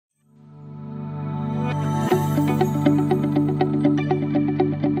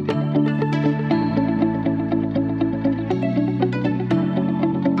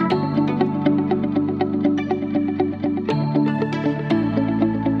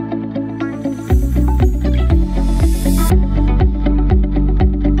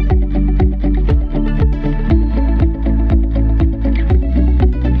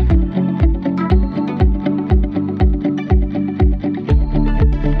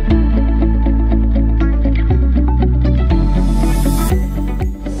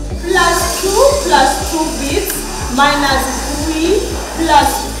minus 3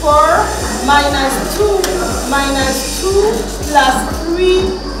 plus 4 minus 2 minus 2 plus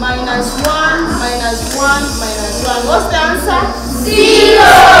 3 minus 1 minus 1 minus 1. What's the answer? 0.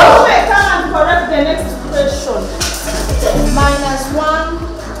 Okay, come and correct the next question. Minus 1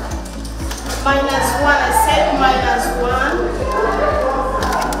 minus 1. I said minus 1.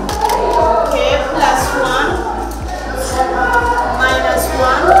 Okay, plus 1 minus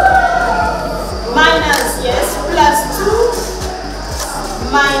 1. Minus, yes, plus 2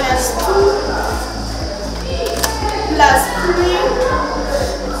 minus 2 plus 3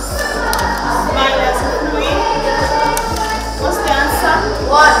 minus 3. What's the answer?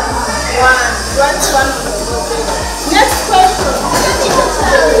 1. 1. Write 1 on the board. Next question.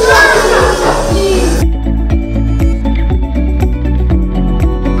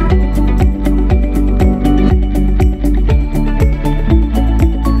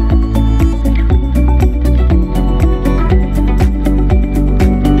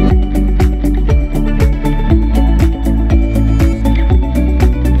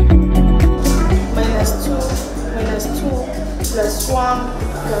 Plus 1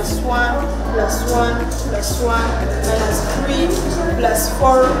 plus 1 plus 1 plus 1 minus 3 plus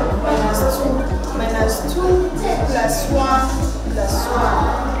 4 minus 2 minus 2 plus 1 plus 1.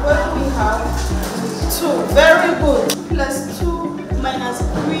 What do we have? 2. Very good. Plus 2 minus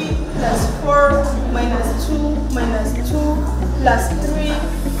 3 plus 4 minus 2 minus 2 plus 3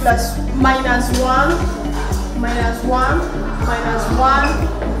 plus minus 1 minus 1 minus 1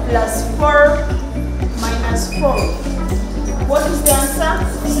 plus 4 minus 4. What is the answer?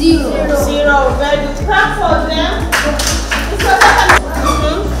 0. 0. Very good. Clap for them.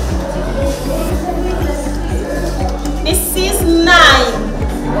 This is 9.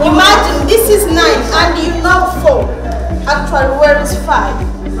 Imagine this is 9 and you know 4. Actually, where is 5?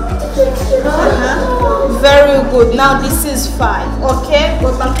 Very good. Now this is 5. Okay,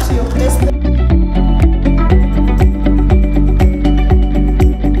 go back to your place.